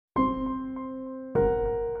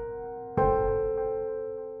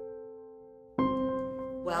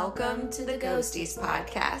Welcome to the Ghosties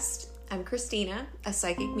podcast. I'm Christina, a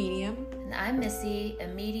psychic medium. And I'm Missy, a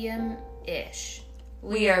medium-ish.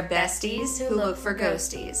 We are besties who look for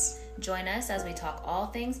ghosties. Join us as we talk all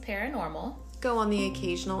things paranormal, go on the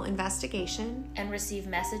occasional investigation, and receive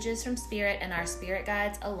messages from spirit and our spirit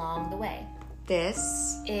guides along the way.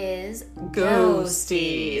 This is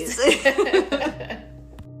Ghosties.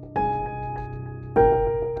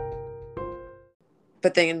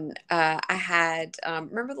 But then I had,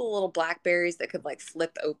 remember the little Blackberries that could like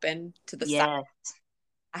flip open to the side?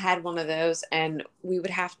 I had one of those, and we would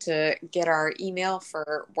have to get our email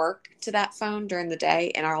for work to that phone during the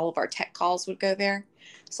day, and all of our tech calls would go there.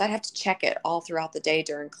 So I'd have to check it all throughout the day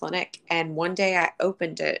during clinic. And one day I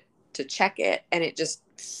opened it to check it, and it just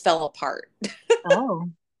fell apart. Oh.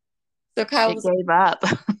 So Kyle gave up.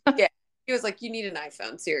 Yeah. He was like, you need an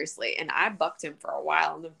iPhone, seriously. And I bucked him for a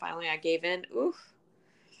while, and then finally I gave in. Oof.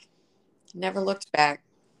 Never looked back.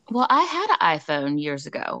 Well, I had an iPhone years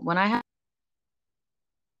ago when I had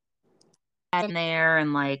in there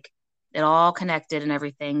and like it all connected and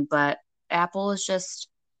everything. But Apple is just,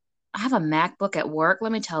 I have a MacBook at work.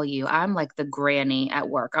 Let me tell you, I'm like the granny at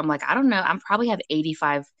work. I'm like, I don't know. I probably have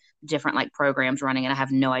 85 different like programs running and I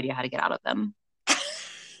have no idea how to get out of them.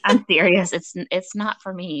 I'm serious. It's not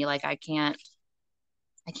for me. Like I can't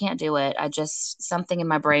do it. Something in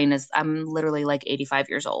my brain I'm literally like 85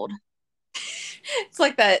 years old. It's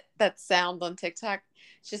like that sound on TikTok.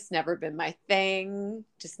 It's just never been my thing.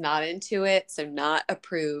 Just not into it. So not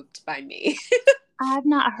approved by me. I've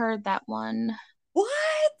not heard that one. What?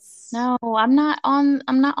 No, I'm not on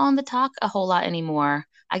the talk a whole lot anymore.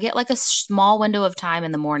 I get like a small window of time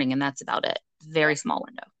in the morning and that's about it. Very small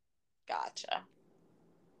window. Gotcha.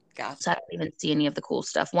 So I don't even see any of the cool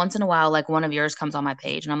stuff. Once in a while, like one of yours comes on my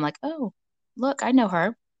page and I'm like, oh, look, I know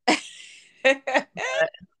her.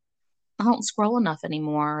 I don't scroll enough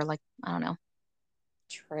anymore. Like, I don't know.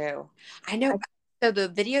 True. I know. So the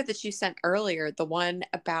video that you sent earlier, the one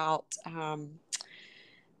about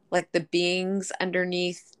like the beings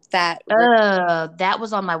underneath that. That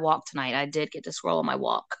was on my walk tonight. I did get to scroll on my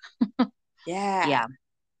walk. Yeah. Yeah.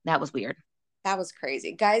 That was weird. That was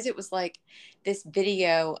crazy. Guys, it was like this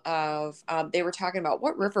video of, they were talking about,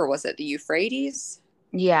 what river was it? The Euphrates?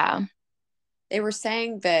 Yeah. They were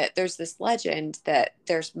saying that there's this legend that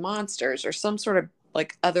there's monsters or some sort of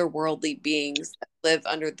like otherworldly beings that live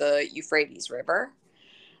under the Euphrates River.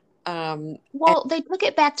 Well, they took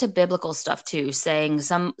it back to biblical stuff too, saying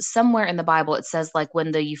somewhere in the Bible it says like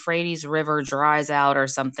when the Euphrates River dries out or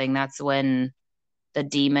something, that's when the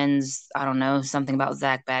demons, I don't know, something about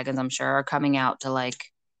Zach Baggins, I'm sure, are coming out to like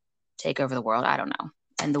take over the world. I don't know.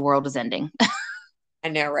 And the world is ending. I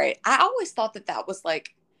know, right? I always thought that was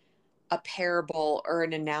like a parable or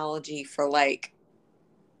an analogy for like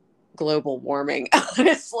global warming,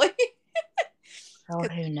 honestly. Oh,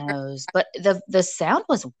 who knows? But the sound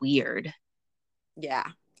was weird. Yeah,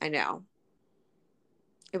 I know.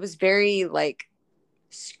 It was very like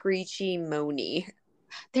screechy, moany.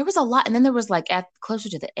 There was a lot, and then there was like at closer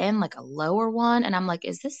to the end, like a lower one, and I'm like,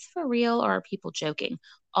 is this for real or are people joking?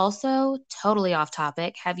 Also, totally off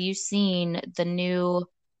topic. Have you seen the new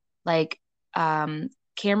like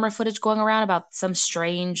camera footage going around about some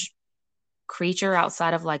strange creature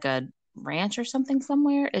outside of like a ranch or something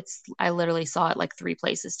somewhere? I literally saw it like 3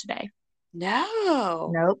 places today.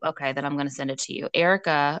 No. Nope. Okay, then I'm gonna send it to you.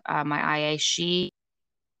 Erica, my IA, she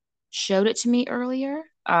showed it to me earlier.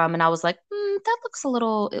 And I was like, that looks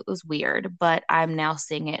it was weird, but I'm now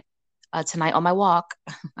seeing it tonight on my walk.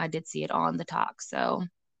 I did see it on the talk. So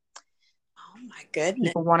oh my goodness.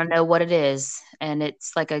 People want to know what it is. And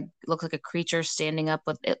it's like looks like a creature standing up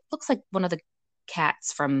with, it looks like one of the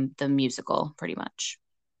cats from the musical, pretty much.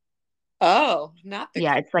 Oh, not the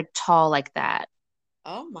Yeah, it's like tall like that.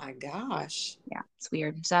 Oh my gosh. Yeah, it's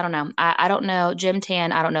weird. So I don't know. I don't know. Jim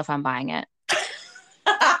Tan, I don't know if I'm buying it.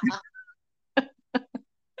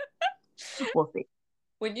 We'll see.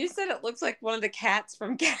 When you said it looks like one of the cats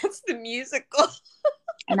from Cats the Musical.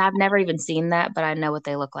 And I've never even seen that, but I know what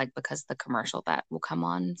they look like because the commercial that will come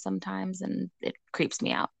on sometimes and it creeps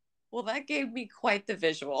me out. Well, that gave me quite the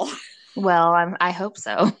visual. Well, I hope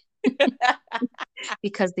so.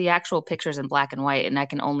 Because the actual picture's in black and white, and I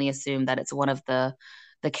can only assume that it's one of the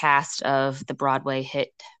cast of the Broadway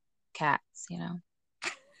hit Cats,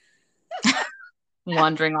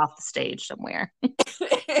 wandering off the stage somewhere.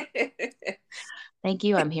 Thank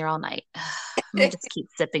you. I'm here all night. Let me just keep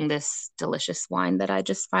sipping this delicious wine that I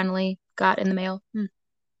just finally got in the mail.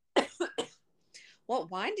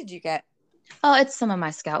 What wine did you get? Oh, it's some of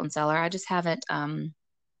my Scout and Cellar. I just haven't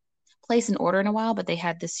placed an order in a while, but they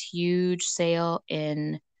had this huge sale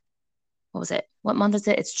in what was it? What month is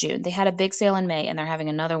it? It's June. They had a big sale in May and they're having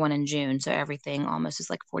another one in June. So everything almost is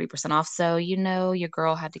like 40% off. So, your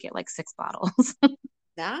girl had to get like 6 bottles. I'm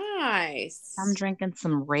Nice. drinking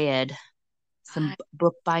some red, some Nice.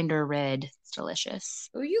 Bookbinder red. It's delicious.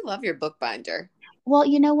 Oh, you love your bookbinder. Well,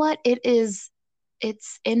 you know what? It's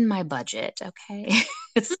in my budget. Okay.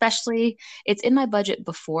 Especially, it's in my budget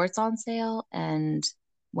before it's on sale. And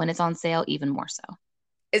when it's on sale, even more so.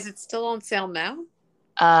 Is it still on sale now?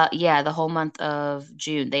 Yeah, the whole month of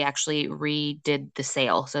June, they actually redid the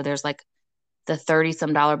sale. So there's like the 30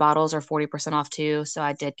 some dollar bottles are 40% off too. So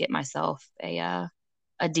I did get myself a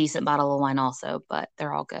decent bottle of wine also, but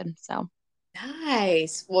they're all good. So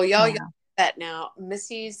Nice. Well, y'all yeah. got that now.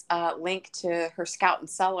 Missy's link to her Scout and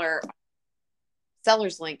Seller's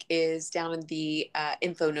link is down in the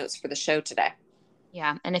info notes for the show today.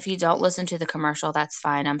 Yeah. And if you don't listen to the commercial, that's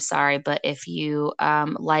fine. I'm sorry. But if you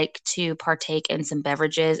like to partake in some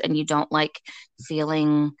beverages and you don't like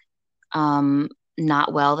feeling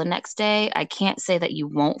not well the next day, I can't say that you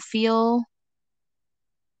won't feel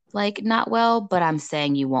like not well, but I'm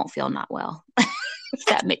saying you won't feel not well, if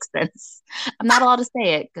that makes sense. I'm not allowed to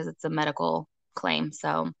say it because it's a medical claim.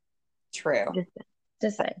 So True.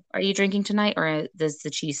 just say, are you drinking tonight or does the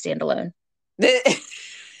cheese stand alone? The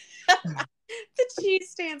cheese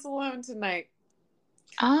stands alone tonight.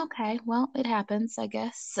 Okay, well, it happens, I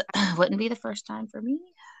guess. Wouldn't be the first time for me.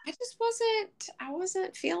 I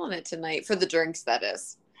wasn't feeling it tonight for the drinks, that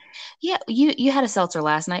is. Yeah, you had a seltzer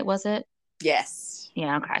last night, was it? Yes.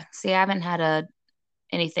 Yeah, okay. See, I haven't had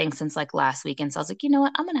anything since like last weekend. So I was like, you know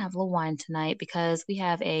what? I'm gonna have a little wine tonight because we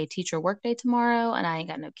have a teacher work day tomorrow and I ain't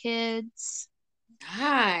got no kids.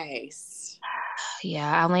 Nice. Yeah,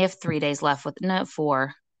 I only have 3 days left with no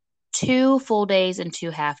 4. 2 full days and 2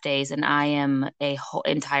 half days, and I am a whole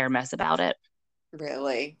entire mess about it.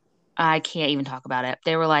 Really? I can't even talk about it.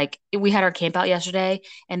 They were like, we had our camp out yesterday,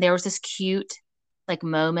 and there was this cute like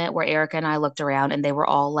moment where Erica and I looked around and they were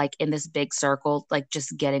all like in this big circle, like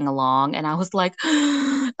just getting along. And I was like,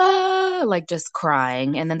 ah, like just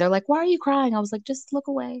crying. And then they're like, why are you crying? I was like, just look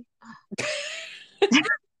away.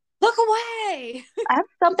 Look away. I have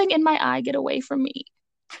something in my eye. Get away from me.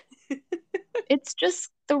 It's just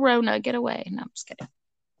the Rona. Get away. No, I'm just kidding.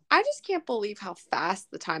 I just can't believe how fast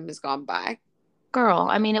the time has gone by. Girl,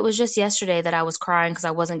 I mean, it was just yesterday that I was crying because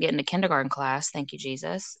I wasn't getting to kindergarten class. Thank you,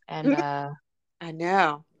 Jesus. I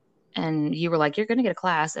know. And you were like, you're going to get a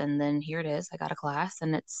class. And then here it is. I got a class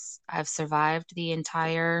and I've survived the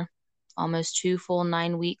entire almost 2 full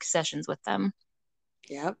 9-week sessions with them.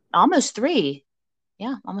 Yep. Almost 3.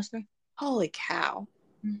 Yeah, almost 3. Holy cow.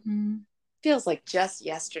 Mm-hmm. Feels like just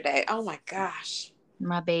yesterday. Oh my gosh.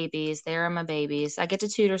 My babies. They are my babies. I get to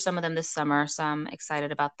tutor some of them this summer, so I'm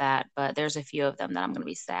excited about that. But there's a few of them that I'm going to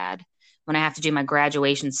be sad when I have to do my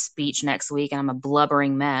graduation speech next week and I'm a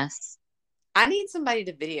blubbering mess. I need somebody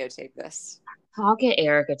to videotape this. I'll get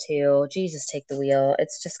Erica too. Jesus, take the wheel.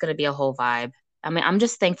 It's just going to be a whole vibe. I mean, I'm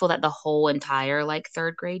just thankful that the whole entire like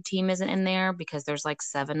third grade team isn't in there because there's like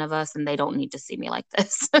 7 of us and they don't need to see me like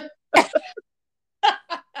this.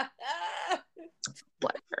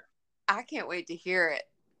 Whatever. I can't wait to hear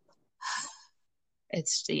it.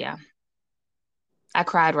 Yeah. I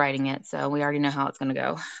cried writing it, so we already know how it's going to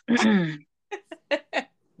go.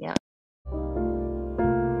 Yeah.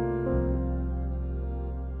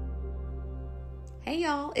 Hey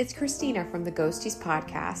y'all, it's Christina from the Ghosties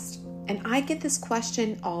podcast, and I get this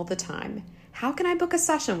question all the time. How can I book a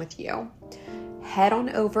session with you? Head on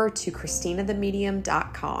over to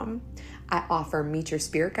ChristinaTheMedium.com. I offer Meet Your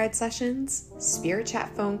Spirit Guide sessions, spirit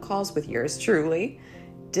chat phone calls with yours truly,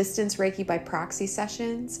 distance Reiki by proxy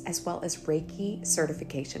sessions, as well as Reiki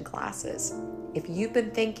certification classes. If you've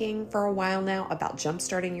been thinking for a while now about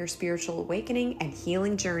jumpstarting your spiritual awakening and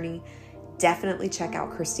healing journey, definitely check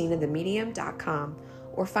out ChristinaTheMedium.com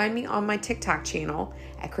or find me on my TikTok channel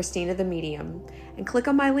at Christina the Medium and click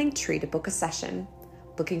on my link tree to book a session.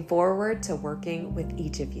 Looking forward to working with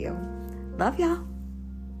each of you. Love y'all.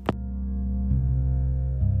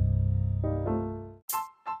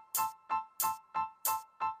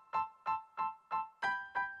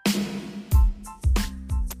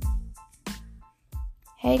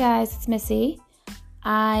 Hey guys, it's Missy.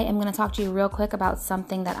 I am going to talk to you real quick about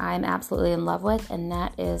something that I'm absolutely in love with, and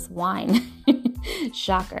that is wine.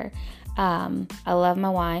 Shocker. I love my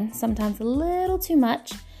wine, sometimes a little too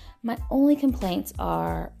much. My only complaints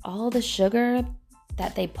are all the sugar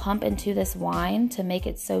that they pump into this wine to make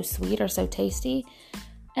it so sweet or so tasty.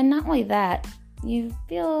 And not only that, you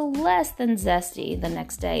feel less than zesty the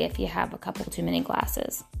next day if you have a couple too many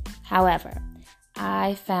glasses. However,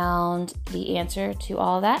 I found the answer to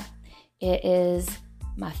all that. It is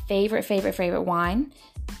my favorite wine.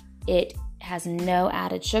 It has no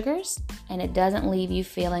added sugars, and it doesn't leave you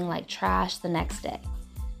feeling like trash the next day.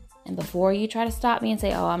 And before you try to stop me and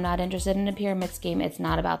say, oh, I'm not interested in a pyramid scheme, it's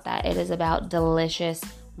not about that. It is about delicious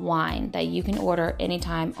wine that you can order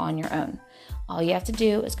anytime on your own. All you have to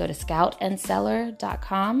do is go to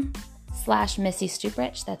scoutandcellar.com/Missy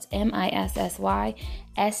Stuprich. That's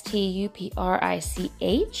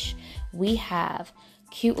MISSYSTUPRICH. We have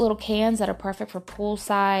cute little cans that are perfect for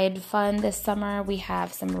poolside fun this summer. We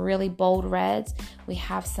have some really bold reds. We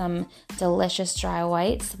have some delicious dry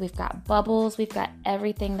whites. We've got bubbles. We've got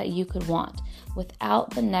everything that you could want without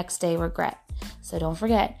the next day regret. So don't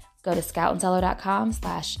forget, go to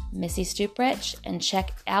scoutandcellar.com/Missy Stuprich and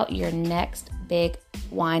check out your next big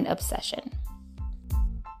wine obsession.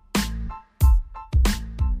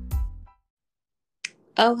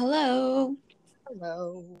 Oh, hello.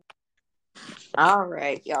 Hello. All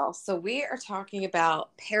right, y'all. So we are talking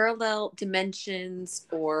about parallel dimensions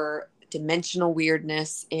or dimensional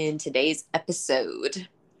weirdness in today's episode.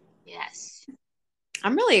 Yes.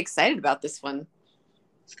 I'm really excited about this one.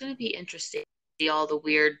 It's going to be interesting. See all the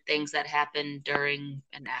weird things that happen during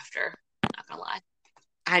and after. Not going to lie.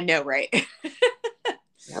 I know, right?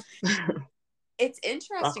 Yep. It's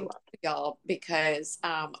interesting, y'all, because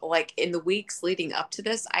like in the weeks leading up to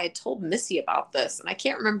this, I had told Missy about this, and I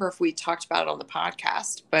can't remember if we talked about it on the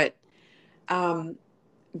podcast, but going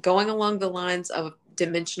along the lines of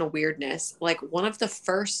dimensional weirdness, like one of the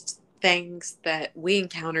first things that we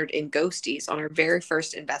encountered in Ghosties on our very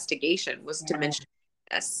first investigation was dimensional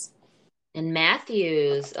weirdness. And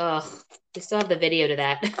Matthews. Ugh, we still have the video to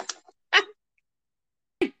that.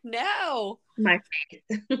 No. My face.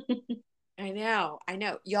 I know.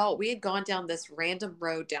 Y'all, we had gone down this random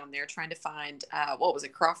road down there trying to find, what was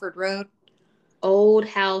it, Crawford Road? Old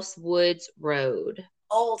House Woods Road.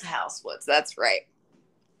 Old House Woods, that's right.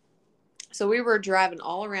 So we were driving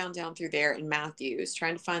all around down through there in Matthews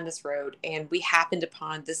trying to find this road, and we happened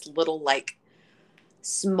upon this little, like,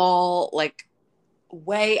 small, like,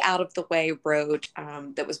 way out of the way road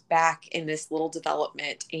that was back in this little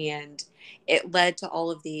development, and it led to all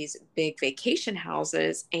of these big vacation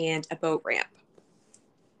houses and a boat ramp.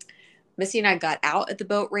 Missy and I got out at the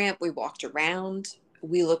boat ramp. We walked around.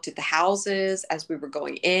 We looked at the houses as we were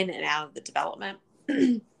going in and out of the development.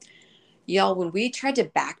 Y'all, when we tried to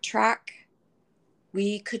backtrack,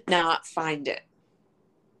 we could not find it.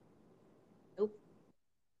 Nope.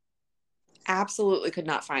 Absolutely could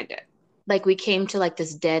not find it. Like we came to like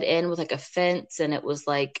this dead end with like a fence, and it was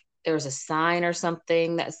like there was a sign or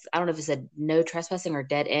something that's, I don't know if it said no trespassing or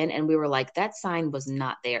dead end, and we were like, that sign was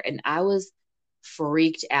not there. And I was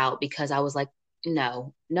freaked out because I was like,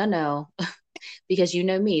 no because you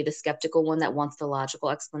know me, the skeptical one that wants the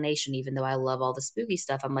logical explanation, even though I love all the spooky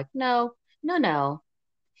stuff. I'm like, no,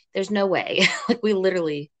 there's no way. Like we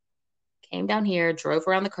literally came down here, drove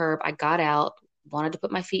around the curb, I got out, wanted to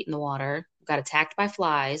put my feet in the water, got attacked by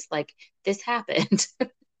flies. Like this happened.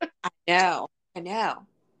 I know.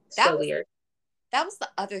 So weird. That was the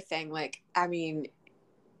other thing. Like, I mean,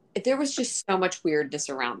 there was just so much weirdness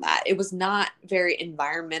around that. It was not very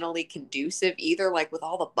environmentally conducive either, like with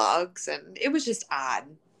all the bugs, and it was just odd.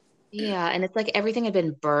 Yeah, and it's like everything had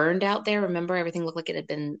been burned out there. Remember, everything looked like it had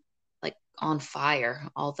been like on fire,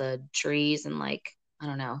 all the trees and like, I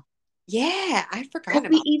don't know. Yeah, I forgot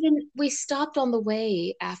about we stopped on the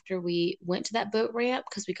way after we went to that boat ramp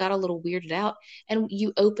because we got a little weirded out, and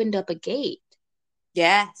you opened up a gate.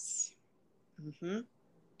 Yes. Mm-hmm.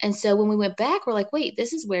 And so when we went back, we're like, wait,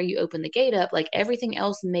 this is where you open the gate up. Like everything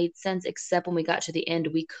else made sense except when we got to the end,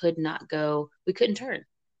 we couldn't turn.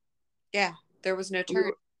 Yeah, there was no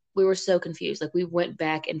turn. We were so confused. Like we went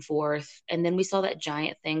back and forth, and then we saw that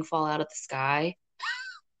giant thing fall out of the sky.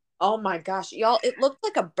 Oh my gosh, y'all, it looked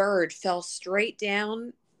like a bird fell straight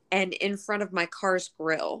down and in front of my car's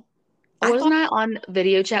grill. Wasn't I on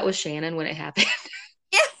video chat with Shannon when it happened?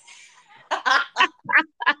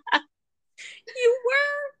 You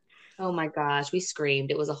were? Oh my gosh, we screamed.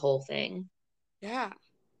 It was a whole thing. Yeah.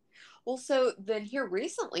 Well, so then here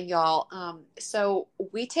recently, y'all, so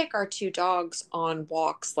we take our two dogs on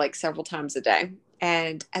walks like several times a day.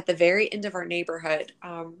 And at the very end of our neighborhood,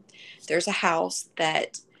 there's a house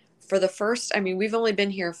that for the first, I mean, we've only been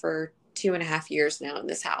here for 2.5 years now in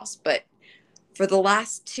this house, but for the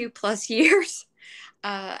last 2+ years,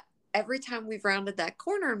 every time we've rounded that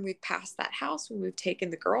corner and we've passed that house when we've taken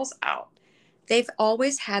the girls out, they've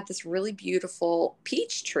always had this really beautiful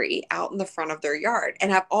peach tree out in the front of their yard.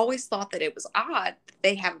 And I've always thought that it was odd that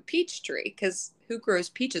they have a peach tree because who grows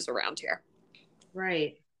peaches around here?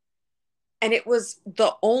 Right. And it was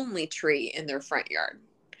the only tree in their front yard.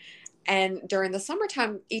 And during the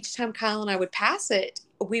summertime, each time Kyle and I would pass it,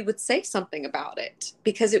 we would say something about it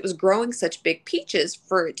because it was growing such big peaches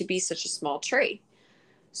for it to be such a small tree.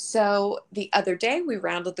 So the other day we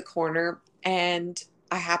rounded the corner and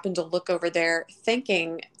I happened to look over there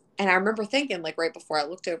thinking, and I remember thinking, like right before I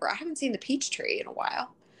looked over, I haven't seen the peach tree in a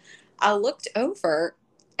while. I looked over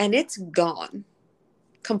and it's gone,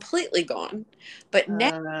 completely gone. But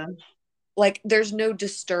now, like, there's no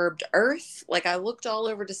disturbed earth. Like, I looked all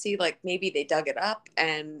over to see, like, maybe they dug it up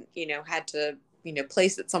and, had to,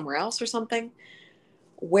 place it somewhere else or something.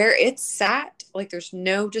 Where it's sat, like, there's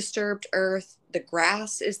no disturbed earth. The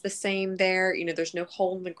grass is the same there. There's no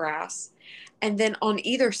hole in the grass. And then on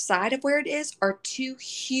either side of where it is are two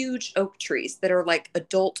huge oak trees that are like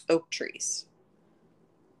adult oak trees.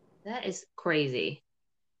 That is crazy.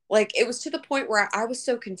 Like, it was to the point where I was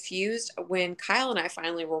so confused when Kyle and I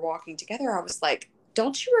finally were walking together. I was like,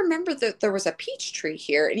 don't you remember that there was a peach tree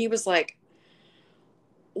here? And he was like,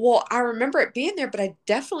 well, I remember it being there, but I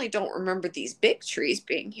definitely don't remember these big trees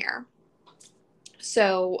being here.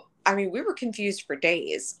 So, I mean, we were confused for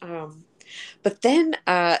days. But then,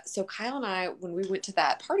 so Kyle and I, when we went to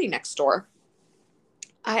that party next door,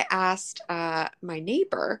 I asked my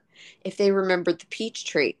neighbor if they remembered the peach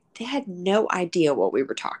tree. They had no idea what we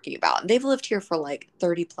were talking about. They've lived here for like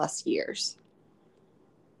 30 plus years.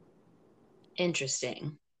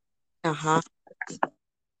 Interesting. Uh-huh.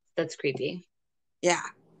 That's creepy. Yeah.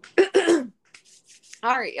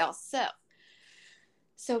 All right, y'all.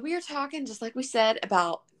 So we are talking, just like we said,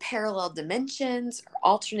 about parallel dimensions or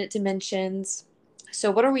alternate dimensions.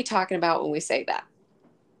 So what are we talking about when we say that?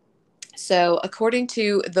 So according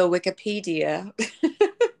to the Wikipedia,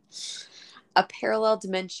 a parallel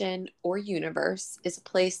dimension or universe is a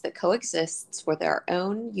place that coexists with our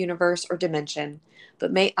own universe or dimension,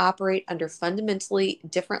 but may operate under fundamentally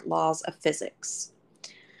different laws of physics.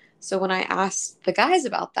 So when I asked the guys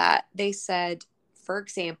about that, they said, for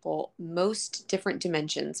example, most different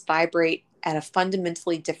dimensions vibrate at a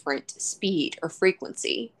fundamentally different speed or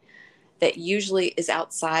frequency that usually is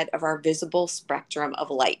outside of our visible spectrum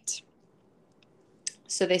of light.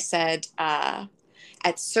 So they said,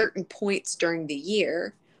 at certain points during the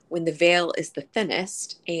year when the veil is the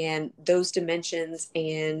thinnest and those dimensions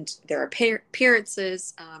and their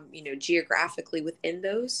appearances, geographically within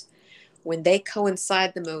those, when they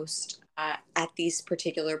coincide the most at these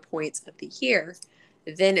particular points of the year,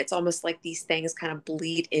 then it's almost like these things kind of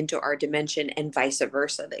bleed into our dimension and vice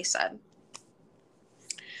versa, they said.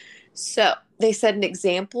 So they said an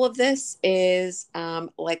example of this is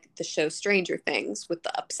like the show Stranger Things with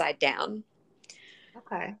the upside down.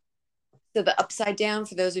 Okay. So the upside down,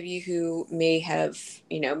 for those of you who may have,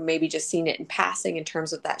 maybe just seen it in passing in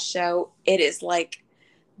terms of that show, it is like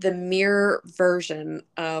the mirror version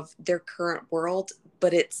of their current world,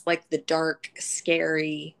 but it's like the dark,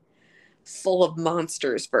 scary, full of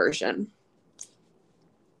monsters version.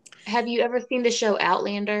 Have you ever seen the show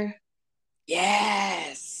Outlander?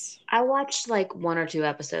 Yes. I watched like 1 or 2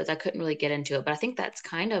 episodes. I couldn't really get into it, but I think that's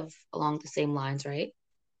kind of along the same lines, right?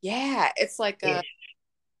 Yeah, it's like a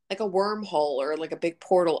wormhole or like a big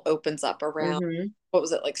portal opens up around, what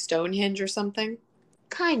was it, like Stonehenge or something?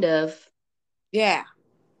 Kind of. Yeah.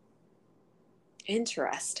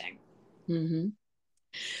 Interesting. Mm-hmm.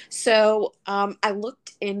 So I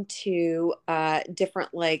looked into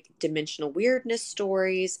different like dimensional weirdness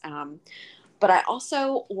stories, but I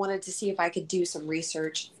also wanted to see if I could do some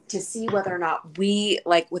research to see whether or not we,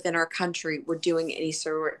 like within our country, were doing any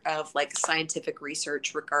sort of like scientific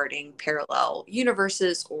research regarding parallel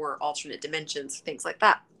universes or alternate dimensions, things like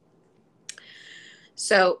that.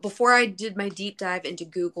 So before I did my deep dive into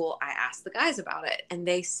Google, I asked the guys about it, and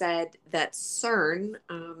they said that CERN,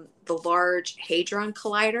 the Large Hadron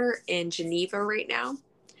Collider in Geneva right now,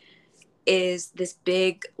 is this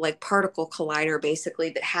big like particle collider basically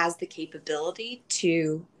that has the capability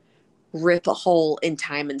to rip a hole in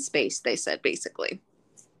time and space, they said basically.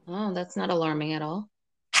 Oh, that's not alarming at all.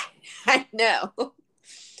 I know.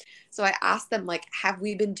 So I asked them, like, have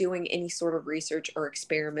we been doing any sort of research or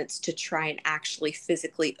experiments to try and actually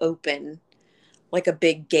physically open like a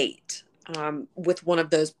big gate with one of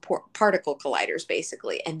those particle colliders,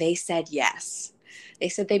 basically? And they said yes. They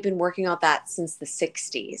said they've been working on that since the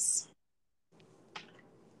 60s.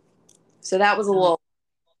 So that was a little.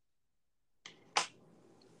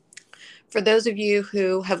 For those of you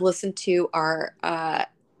who have listened to our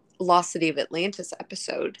Lost City of Atlantis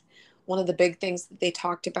episode, one of the big things that they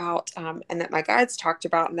talked about and that my guides talked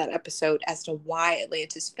about in that episode as to why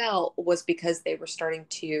Atlantis fell was because they were starting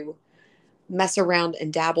to mess around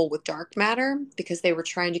and dabble with dark matter because they were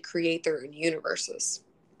trying to create their own universes.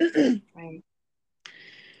 Right.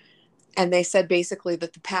 And they said basically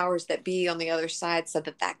that the powers that be on the other side said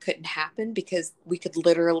that that couldn't happen because we could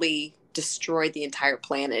literally destroy the entire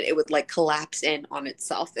planet. It would like collapse in on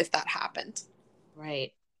itself if that happened.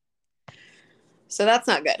 Right. So that's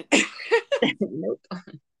not good. Nope.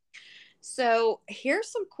 So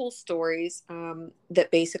here's some cool stories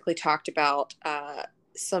that basically talked about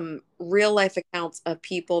some real life accounts of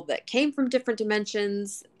people that came from different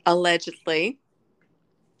dimensions, allegedly.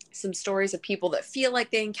 Some stories of people that feel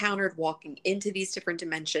like they encountered walking into these different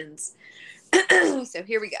dimensions. So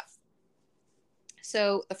here we go.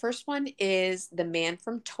 So the first one is the man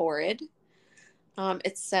from Torrid.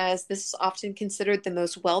 It says this is often considered the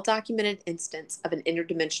most well-documented instance of an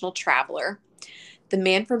interdimensional traveler. The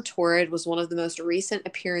man from Torrid was one of the most recent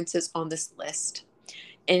appearances on this list.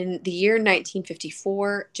 In the year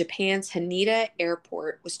 1954, Japan's Haneda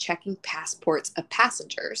Airport was checking passports of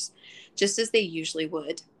passengers, just as they usually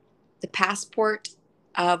would. The passport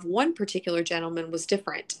of one particular gentleman was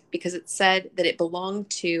different because it said that it belonged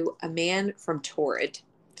to a man from Torrid.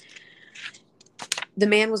 The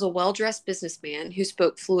man was a well-dressed businessman who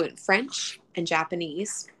spoke fluent French and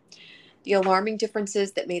Japanese. The alarming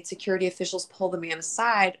differences that made security officials pull the man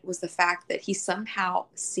aside was the fact that he somehow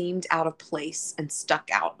seemed out of place and stuck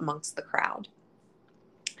out amongst the crowd.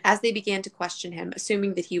 As they began to question him,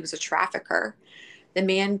 assuming that he was a trafficker, the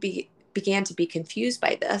man began to be confused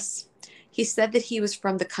by this. He said that he was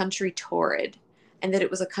from the country Torrid, and that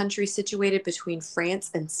it was a country situated between France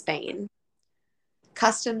and Spain.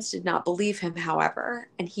 Customs did not believe him, however,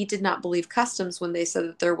 and he did not believe Customs when they said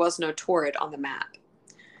that there was no Torrid on the map.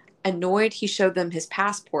 Annoyed, he showed them his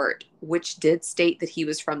passport, which did state that he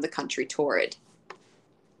was from the country Torrid.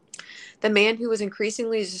 The man, who was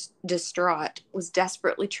increasingly distraught, was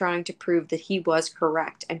desperately trying to prove that he was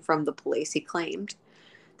correct and from the place he claimed.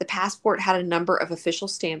 The passport had a number of official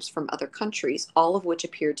stamps from other countries, all of which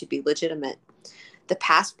appeared to be legitimate. The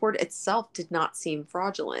passport itself did not seem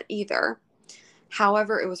fraudulent either.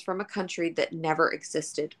 However, it was from a country that never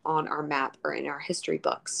existed on our map or in our history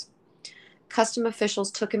books. Custom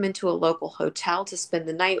officials took him into a local hotel to spend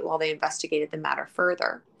the night while they investigated the matter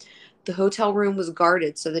further. The hotel room was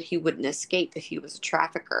guarded so that he wouldn't escape if he was a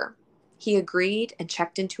trafficker. He agreed and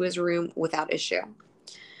checked into his room without issue.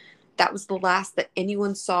 That was the last that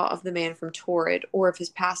anyone saw of the man from Torrid or of his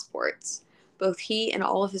passports. Both he and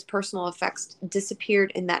all of his personal effects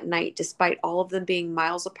disappeared in that night, despite all of them being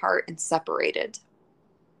miles apart and separated.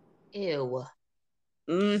 Ew.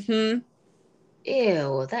 Mm-hmm.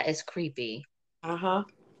 Ew, that is creepy. Uh-huh.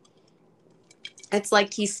 It's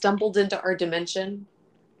like he stumbled into our dimension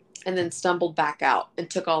and then stumbled back out and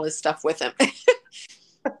took all his stuff with him.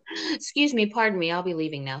 Excuse me, pardon me. I'll be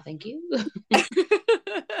leaving now. Thank you.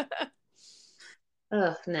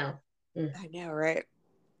 Oh, no. I know, right?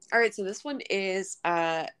 All right, so this one is,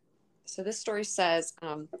 so this story says,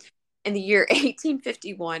 in the year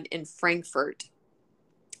 1851 in Frankfurt,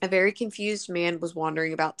 a very confused man was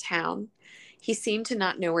wandering about town. He seemed to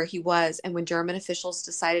not know where he was, and when German officials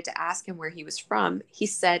decided to ask him where he was from, he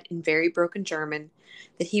said in very broken German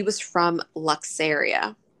that he was from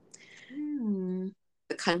Luxaria,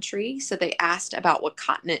 the country, so they asked about what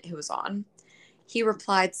continent he was on. He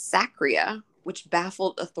replied Sacria, which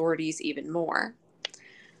baffled authorities even more.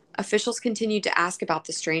 Officials continued to ask about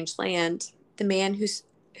the strange land. The man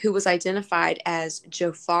who was identified as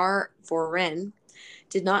Jofar Voren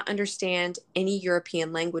did not understand any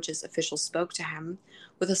European languages officials spoke to him,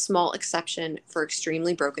 with a small exception for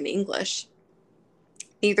extremely broken English.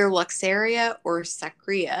 Neither Luxaria or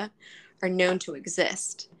Sacria are known to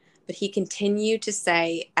exist, but he continued to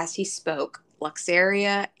say as he spoke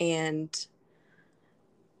Luxaria and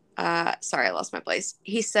sorry, I lost my place.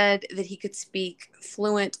 He said that he could speak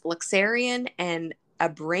fluent Luxarian and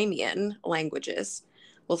Abramian languages,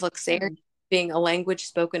 with Luxarian being a language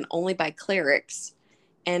spoken only by clerics,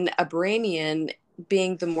 and Abramian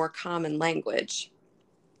being the more common language.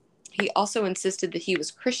 He also insisted that he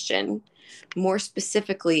was Christian, more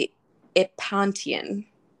specifically Epantian.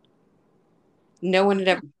 No one had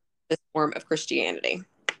ever heard this form of Christianity.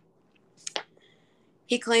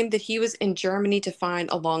 He claimed that he was in Germany to find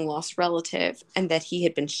a long-lost relative and that he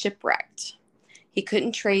had been shipwrecked. He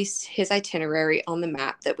couldn't trace his itinerary on the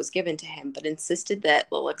map that was given to him, but insisted that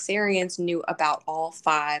the Luxarians knew about all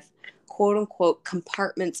 5 quote-unquote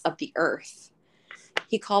compartments of the earth.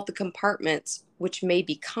 He called the compartments, which may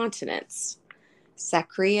be continents,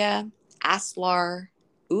 Sacria, Aslar,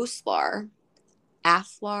 Uslar,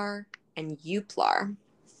 Aflar, and Uplar.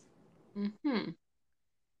 Mm-hmm.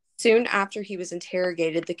 Soon after he was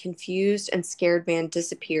interrogated, the confused and scared man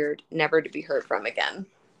disappeared, never to be heard from again.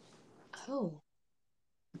 Oh.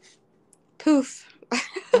 Poof.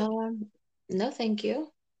 No, thank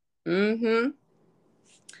you. Mm-hmm.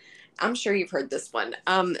 I'm sure you've heard this one.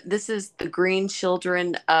 This is The Green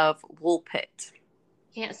Children of Woolpit.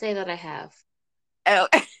 Can't say that I have. Oh.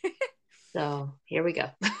 So here we go.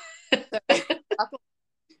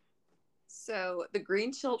 So, the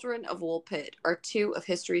Green Children of Woolpit are two of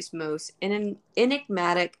history's most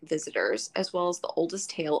enigmatic visitors, as well as the oldest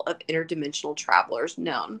tale of interdimensional travelers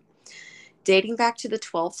known. Dating back to the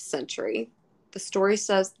 12th century, the story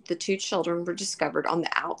says that the two children were discovered on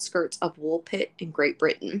the outskirts of Woolpit in Great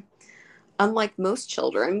Britain. Unlike most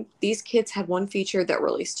children, these kids had one feature that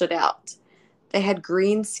really stood out. They had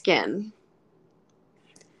green skin.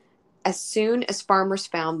 As soon as farmers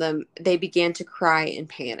found them, they began to cry in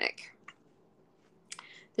panic.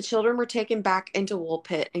 The children were taken back into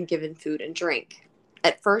Woolpit and given food and drink.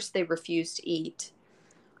 At first, they refused to eat.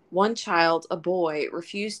 One child, a boy,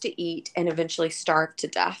 refused to eat and eventually starved to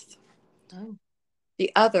death. Oh.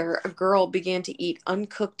 The other, a girl, began to eat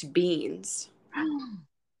uncooked beans.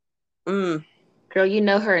 Mm. Girl, you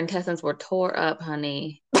know her intestines were tore up,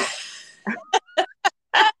 honey.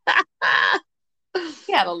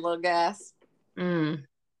 He had a little gas. Mm.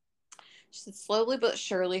 She said slowly but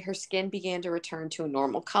surely her skin began to return to a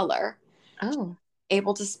normal color. Oh.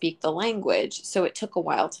 Able to speak the language, so it took a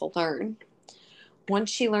while to learn. Once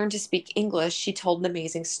she learned to speak English, she told an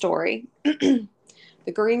amazing story.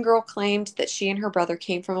 The green girl claimed that she and her brother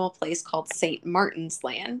came from a place called St. Martin's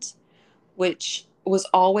Land, which was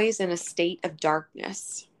always in a state of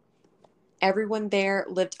darkness. Everyone there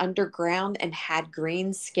lived underground and had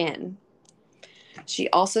green skin. She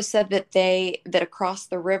also said that across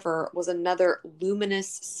the river was another luminous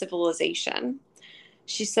civilization.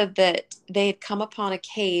 She said that they had come upon a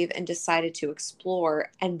cave and decided to explore,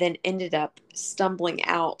 and then ended up stumbling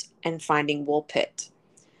out and finding Woolpit.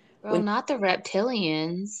 Girl, not the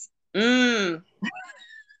reptilians.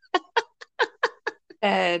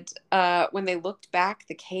 Said when they looked back,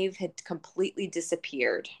 the cave had completely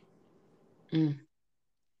disappeared. Mm.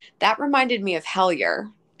 That reminded me of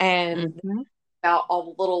Hellier and Mm-hmm. about all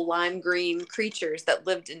the little lime green creatures that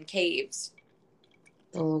lived in caves.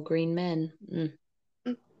 The little green men. Mm.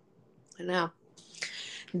 I know.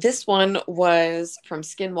 This one was from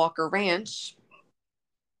Skinwalker Ranch.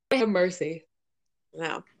 Have mercy.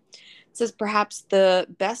 No. It says perhaps the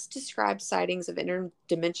best described sightings of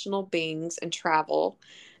interdimensional beings and travel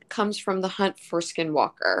comes from the hunt for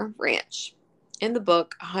Skinwalker Ranch. In the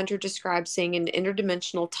book, a hunter describes seeing an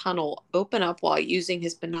interdimensional tunnel open up while using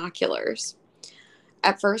his binoculars.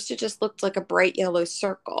 At first, it just looked like a bright yellow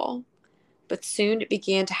circle, but soon it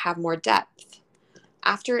began to have more depth.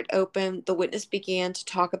 After it opened, the witness began to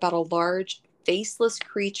talk about a large, faceless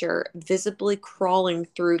creature visibly crawling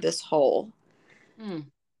through this hole,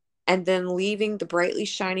 and then leaving the brightly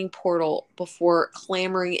shining portal before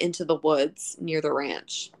clambering into the woods near the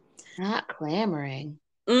ranch. Not clamoring.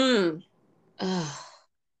 Ugh.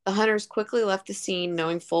 The hunters quickly left the scene,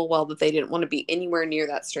 knowing full well that they didn't want to be anywhere near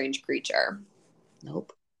that strange creature.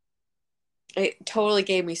 Nope. It totally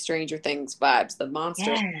gave me Stranger Things vibes. The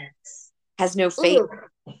monster has no face.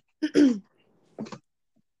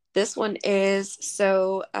 This one is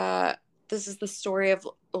this is the story of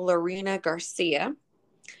Lorena Garcia.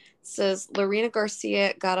 It says Lorena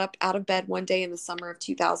Garcia got up out of bed one day in the summer of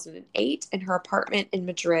 2008 in her apartment in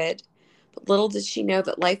Madrid. But little did she know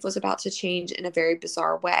that life was about to change in a very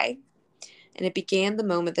bizarre way. And it began the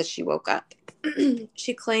moment that she woke up.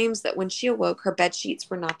 She claims that when she awoke, her bed sheets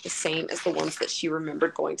were not the same as the ones that she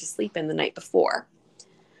remembered going to sleep in the night before.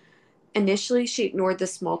 Initially, she ignored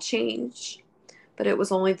this small change, but it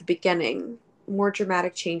was only the beginning. More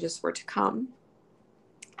dramatic changes were to come.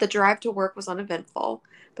 The drive to work was uneventful,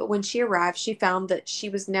 but when she arrived, she found that she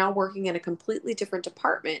was now working in a completely different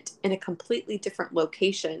department, in a completely different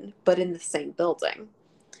location, but in the same building.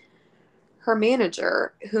 Her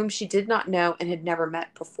manager, whom she did not know and had never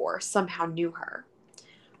met before, somehow knew her.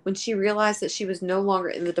 When she realized that she was no longer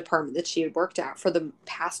in the department that she had worked at for the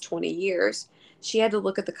past 20 years, she had to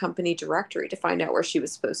look at the company directory to find out where she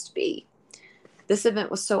was supposed to be. This event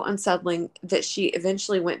was so unsettling that she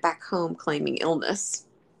eventually went back home claiming illness.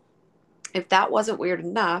 If that wasn't weird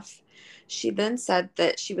enough, she then said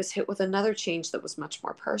that she was hit with another change that was much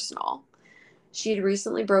more personal. She had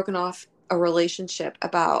recently broken off a relationship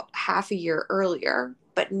about half a year earlier,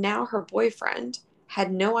 but now her boyfriend had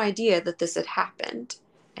no idea that this had happened,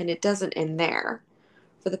 and it doesn't end there.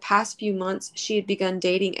 For the past few months, she had begun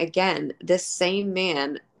dating again this same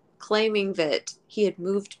man, claiming that he had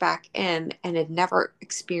moved back in and had never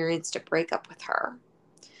experienced a breakup with her.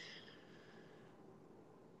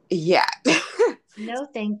 Yeah. No,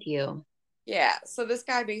 thank you. Yeah, so this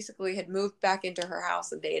guy basically had moved back into her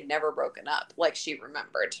house and they had never broken up, like she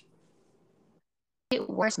remembered.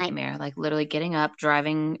 Worst nightmare, like literally getting up,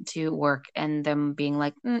 driving to work, and them being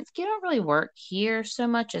like, "You don't really work here so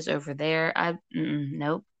much as over there."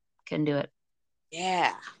 Nope, couldn't do it.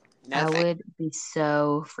 Yeah, I nothing. would be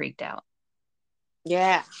so freaked out.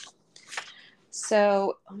 Yeah.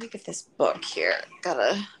 So let me get this book here. Got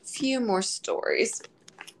a few more stories.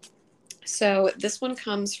 So this one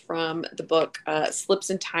comes from the book Slips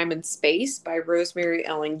in Time and Space by Rosemary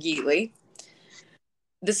Ellen Guiley.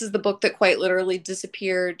 This is the book that quite literally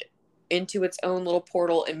disappeared into its own little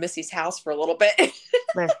portal in Missy's house for a little bit.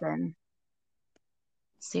 Listen,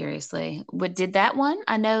 seriously, what did that one?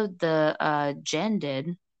 I know the Jen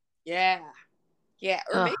did. Yeah. Yeah.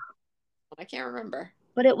 Or Ugh. maybe I can't remember.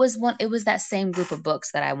 But it was that same group of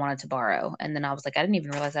books that I wanted to borrow. And then I was like, I didn't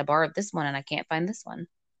even realize I borrowed this one and I can't find this one.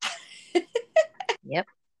 Yep.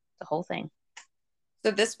 The whole thing.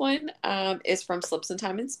 So this one is from Slips in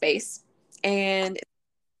Time and Space and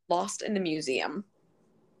Lost in the Museum.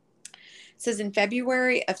 It says in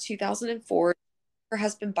February of 2004, her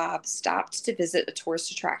husband Bob stopped to visit a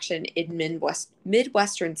tourist attraction in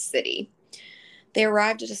Midwestern city. They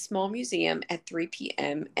arrived at a small museum at 3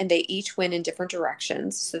 p.m. and they each went in different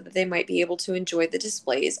directions so that they might be able to enjoy the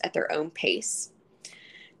displays at their own pace.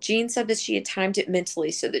 Jean said that she had timed it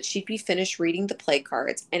mentally so that she'd be finished reading the play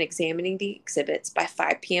cards and examining the exhibits by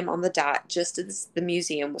 5 p.m. on the dot, just as the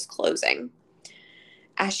museum was closing.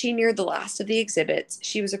 As she neared the last of the exhibits,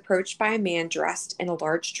 she was approached by a man dressed in a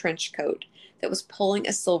large trench coat that was pulling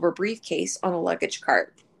a silver briefcase on a luggage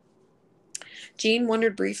cart. Jean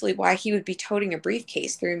wondered briefly why he would be toting a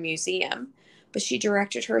briefcase through a museum, but she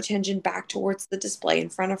directed her attention back towards the display in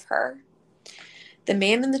front of her. The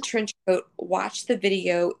man in the trench coat watched the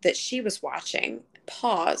video that she was watching,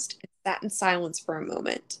 paused, and sat in silence for a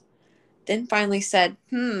moment. Then finally said,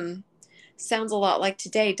 sounds a lot like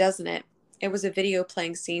today, doesn't it? It was a video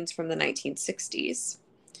playing scenes from the 1960s.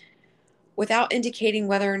 Without indicating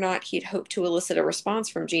whether or not he'd hoped to elicit a response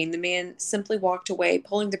from Jean, the man simply walked away,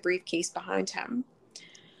 pulling the briefcase behind him.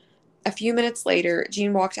 A few minutes later,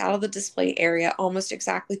 Jean walked out of the display area almost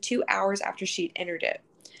exactly 2 hours after she'd entered it.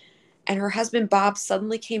 And her husband Bob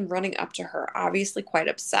suddenly came running up to her, obviously quite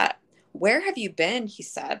upset. "Where have you been?" he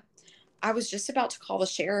said. "I was just about to call the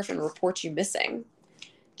sheriff and report you missing."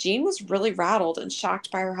 Jean was really rattled and shocked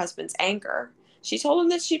by her husband's anger. She told him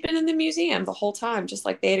that she'd been in the museum the whole time, just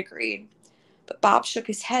like they'd agreed. But Bob shook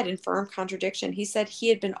his head in firm contradiction. He said he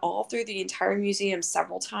had been all through the entire museum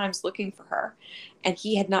several times looking for her, and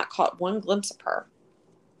he had not caught one glimpse of her.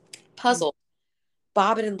 Puzzled,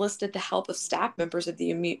 Bob had enlisted the help of staff members of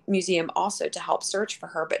the museum also to help search for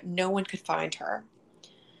her, but no one could find her.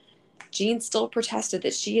 Jean still protested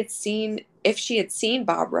that if she had seen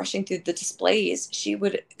Bob rushing through the displays, she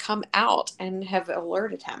would come out and have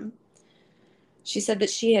alerted him. She said that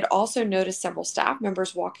she had also noticed several staff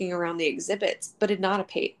members walking around the exhibits, but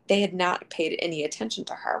they had not paid any attention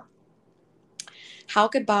to her. How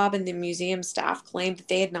could Bob and the museum staff claim that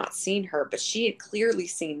they had not seen her, but she had clearly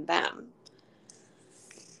seen them?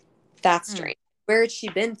 That's strange. Where had she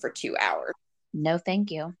been for 2 hours? No, thank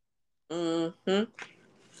you.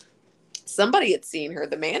 Somebody had seen her.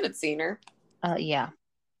 The man had seen her. Yeah.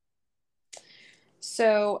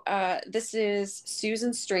 So this is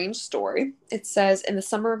Susan's strange story. It says, in the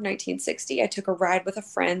summer of 1960, I took a ride with a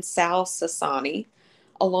friend, Sal Sassani,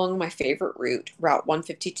 along my favorite route, Route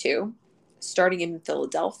 152, starting in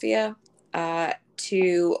Philadelphia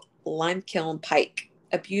to Limekiln Pike,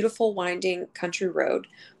 a beautiful winding country road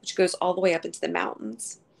which goes all the way up into the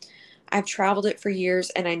mountains. I've traveled it for years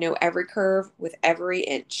and I know every curve with every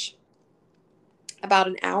inch. About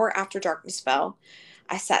an hour after darkness fell,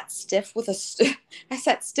 I sat stiff with a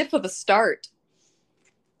start.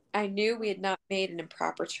 I knew we had not made an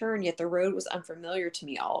improper turn, yet the road was unfamiliar to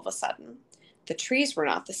me all of a sudden. The trees were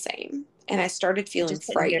not the same, and I started feeling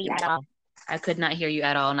frightened. I could not hear you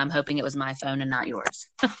at all, and I'm hoping it was my phone and not yours.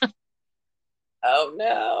 Oh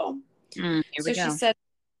no. Here we go.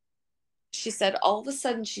 She said all of a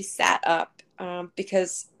sudden she sat up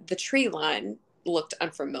because the tree line looked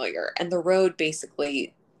unfamiliar and the road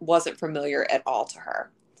basically wasn't familiar at all to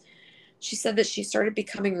her. She said that she started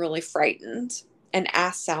becoming really frightened and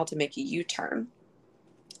asked Sal to make a U-turn.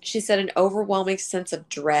 She said an overwhelming sense of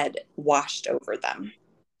dread washed over them.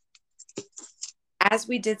 As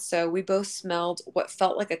we did so, we both smelled what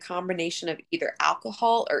felt like a combination of either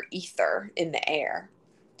alcohol or ether in the air.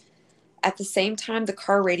 At the same time, the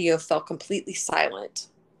car radio fell completely silent.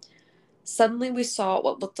 Suddenly, we saw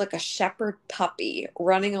what looked like a shepherd puppy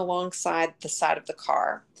running alongside the side of the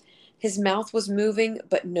car. His mouth was moving,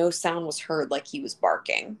 but no sound was heard like he was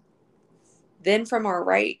barking. Then from our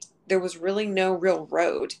right, there was really no real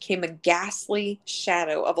road, came a ghastly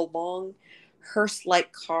shadow of a long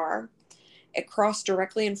hearse-like car. It crossed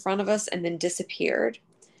directly in front of us and then disappeared.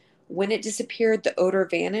 When it disappeared, the odor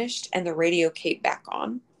vanished and the radio came back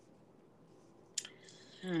on.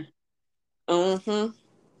 Mm-hmm.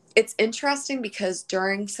 It's interesting because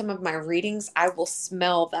during some of my readings, I will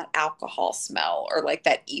smell that alcohol smell or like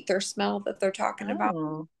that ether smell that they're talking about.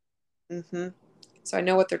 Mm-hmm. So I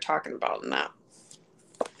know what they're talking about in that.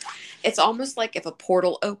 It's almost like if a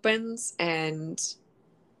portal opens and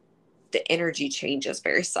the energy changes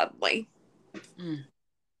very suddenly.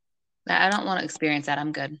 I don't want to experience that.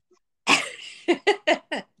 I'm good.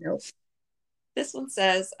 Nope. This one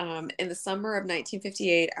says, in the summer of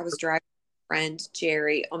 1958, I was driving with my friend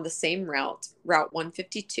Jerry on the same route, Route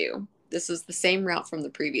 152. This was the same route from the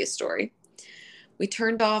previous story. We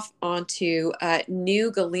turned off onto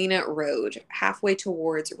New Galena Road, halfway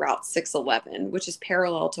towards Route 611, which is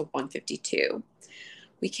parallel to 152.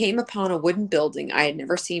 We came upon a wooden building I had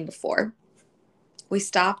never seen before. We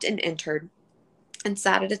stopped and entered and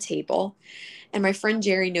sat at a table, and my friend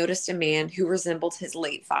Jerry noticed a man who resembled his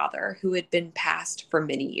late father, who had been passed for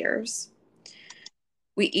many years.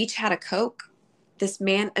 We each had a Coke. This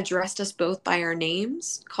man addressed us both by our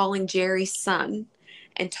names, calling Jerry son,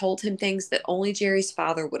 and told him things that only Jerry's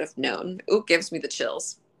father would have known. Ooh, gives me the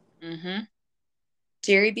chills. Mm-hmm.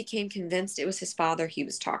 Jerry became convinced it was his father he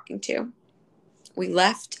was talking to. We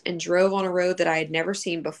left and drove on a road that I had never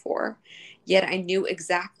seen before, yet I knew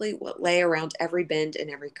exactly what lay around every bend and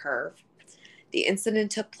every curve. The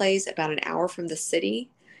incident took place about an hour from the city,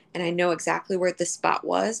 and I know exactly where this spot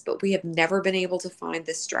was, but we have never been able to find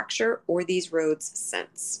this structure or these roads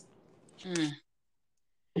since.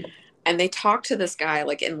 And they talked to this guy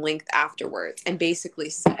like in length afterwards and basically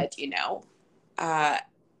said, this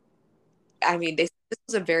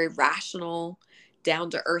was a very rational,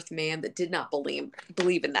 down-to-earth man that did not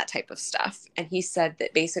believe in that type of stuff. And he said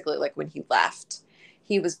that basically, like, when he left,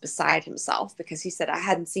 he was beside himself because he said, I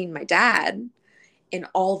hadn't seen my dad in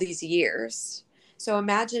all these years. So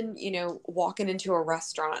imagine, walking into a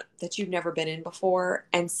restaurant that you've never been in before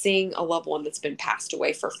and seeing a loved one that's been passed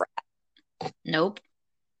away for forever. Nope.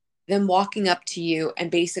 Them walking up to you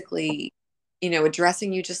and basically,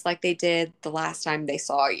 addressing you just like they did the last time they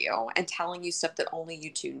saw you and telling you stuff that only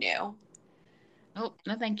you two knew. Oh,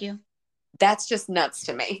 no, thank you. That's just nuts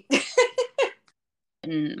to me.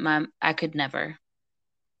 I could never.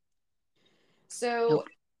 So nope.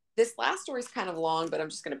 This last story is kind of long, but I'm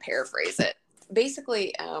just going to paraphrase it.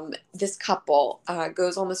 Basically, this couple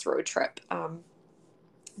goes on this road trip.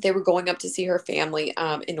 They were going up to see her family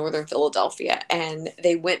in northern Philadelphia, and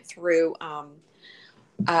they went through,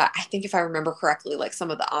 I think if I remember correctly, like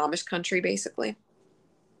some of the Amish country, basically.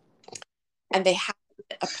 And they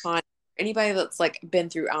happened upon anybody that's like been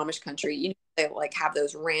through Amish country, they like have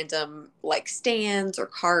those random like stands or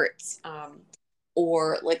carts,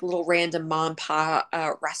 or like little random mom and pop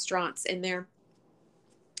restaurants in there.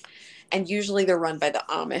 And usually they're run by the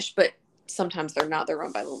Amish, but sometimes they're not. They're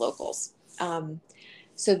run by the locals.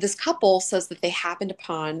 So this couple says that they happened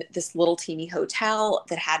upon this little teeny hotel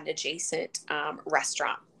that had an adjacent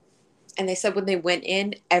restaurant. And they said when they went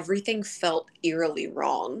in, everything felt eerily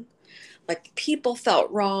wrong. Like people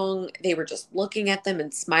felt wrong. They were just looking at them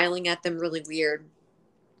and smiling at them really weird.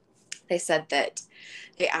 They said that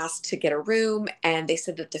they asked to get a room, and they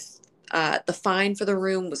said that the fine for the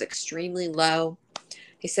room was extremely low.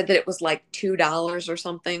 They said that it was like $2 or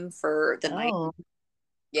something for the night.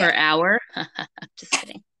 Per hour? Just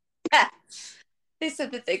kidding. They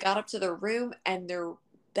said that they got up to their room and their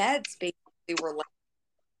beds basically were like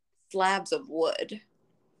slabs of wood.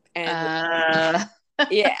 And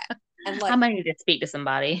yeah. And like, I might need to speak to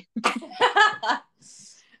somebody.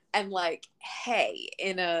 And like hay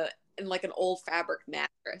in like an old fabric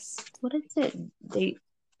mattress. What is it?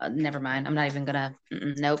 Never mind. I'm not even gonna.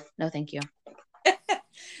 Nope. No, thank you.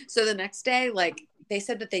 So the next day, like they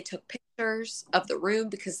said that they took pictures of the room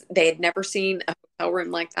because they had never seen a hotel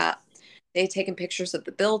room like that. They had taken pictures of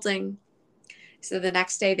the building. So the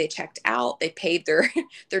next day they checked out. They paid their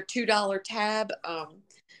 $2 tab.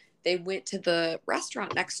 They went to the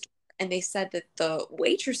restaurant next door, and they said that the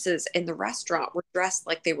waitresses in the restaurant were dressed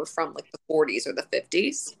like they were from like the 40s or the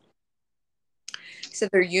 50s. So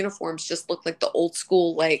their uniforms just looked like the old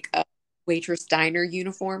school like waitress diner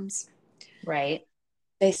uniforms. Right.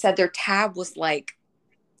 They said their tab was like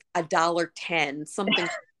 $1.10, something.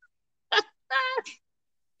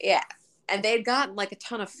 Yeah. And they had gotten like a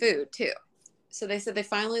ton of food too. So they said they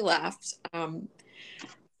finally left.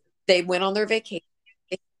 They went on their vacation.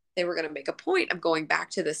 they were going to make a point of going back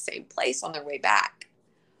to the same place on their way back.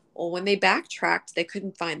 Well, when they backtracked, they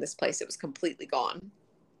couldn't find this place. It was completely gone.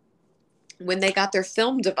 When they got their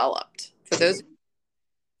film developed, for those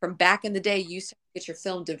from back in the day, you used to get your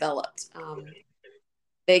film developed.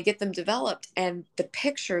 They get them developed, and the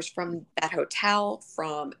pictures from that hotel,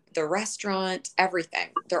 from the restaurant, everything,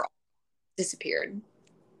 they're all disappeared.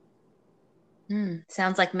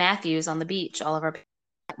 Sounds like Matthews on the beach. All of our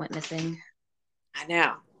went missing. I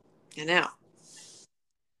know.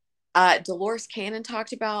 Dolores Cannon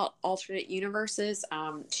talked about alternate universes.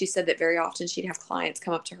 She said that very often she'd have clients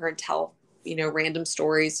come up to her and tell, random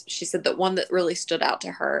stories. She said that one that really stood out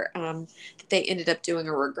to her, that they ended up doing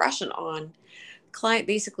a regression on. Client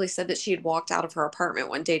basically said that she had walked out of her apartment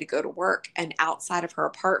one day to go to work, and outside of her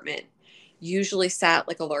apartment usually sat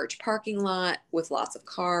like a large parking lot with lots of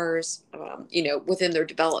cars, within their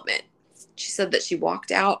development. She said that she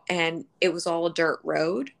walked out and it was all a dirt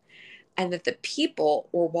road, and that the people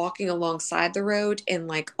were walking alongside the road in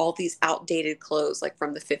like all these outdated clothes, like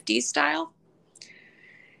from the 50s style.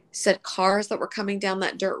 Said cars that were coming down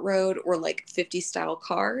that dirt road were like 50 style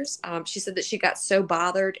cars. She said that she got so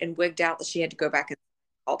bothered and wigged out that she had to go back and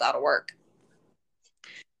called out of work.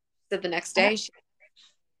 Said the next day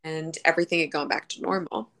and everything had gone back to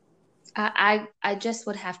normal. I just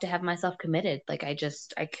would have to have myself committed. Like I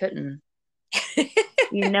couldn't.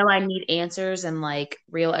 I need answers and like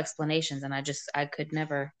real explanations, and I could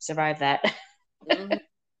never survive that. Mm-hmm.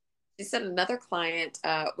 She said another client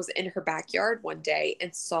was in her backyard one day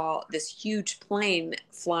and saw this huge plane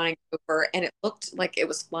flying over, and it looked like it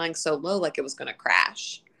was flying so low, like it was going to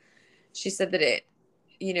crash. She said that it,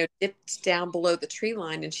 dipped down below the tree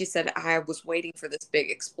line, and she said, I was waiting for this big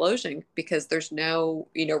explosion because there's no,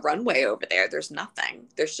 runway over there. There's nothing.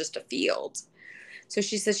 There's just a field. So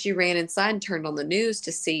she says she ran inside and turned on the news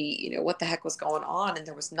to see, what the heck was going on, and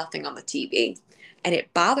there was nothing on the TV. And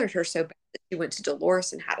it bothered her so bad that she went to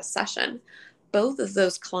Dolores and had a session. Both of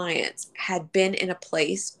those clients had been in a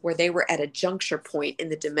place where they were at a juncture point in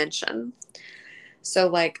the dimension. So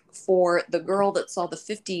like for the girl that saw the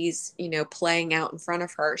 50s, playing out in front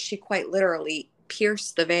of her, she quite literally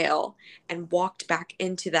pierced the veil and walked back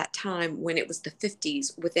into that time when it was the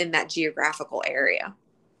 50s within that geographical area.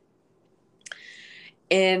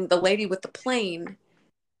 And the lady with the plane,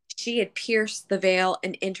 she had pierced the veil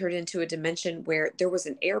and entered into a dimension where there was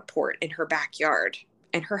an airport in her backyard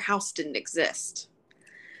and her house didn't exist.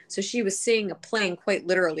 So she was seeing a plane quite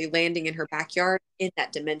literally landing in her backyard in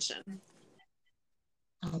that dimension.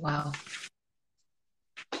 Oh, wow.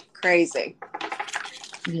 Crazy.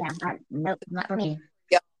 Yeah. Nope, not for me.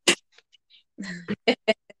 Yeah.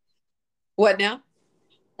 What now?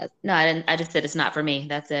 No, I didn't. I just said it's not for me.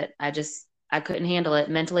 That's it. I couldn't handle it.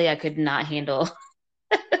 Mentally, I could not handle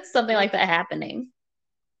something like that happening.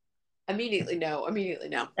 Immediately no. Immediately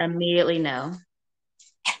no.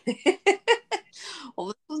 Well,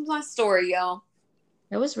 this was my story, y'all.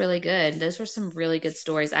 It was really good. Those were some really good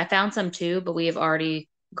stories. I found some too, but we have already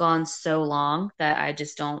gone so long that I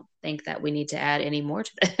just don't think that we need to add any more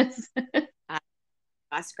to this.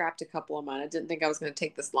 I scrapped a couple of mine. I didn't think I was going to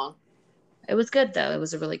take this long. It was good though. It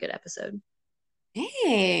was a really good episode.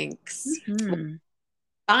 Thanks. Mm-hmm.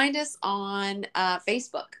 Find us on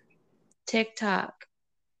Facebook, TikTok,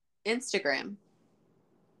 Instagram,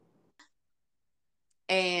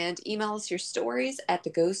 and email us your stories at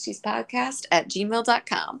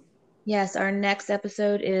theghostiespodcast@gmail.com. Yes, our next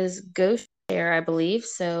episode is Ghost Share, I believe.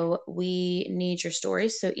 So we need your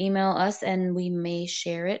stories. So email us and we may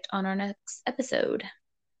share it on our next episode.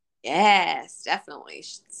 Yes, definitely.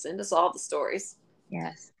 Send us all the stories.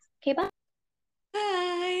 Yes. Okay, bye.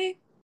 Bye.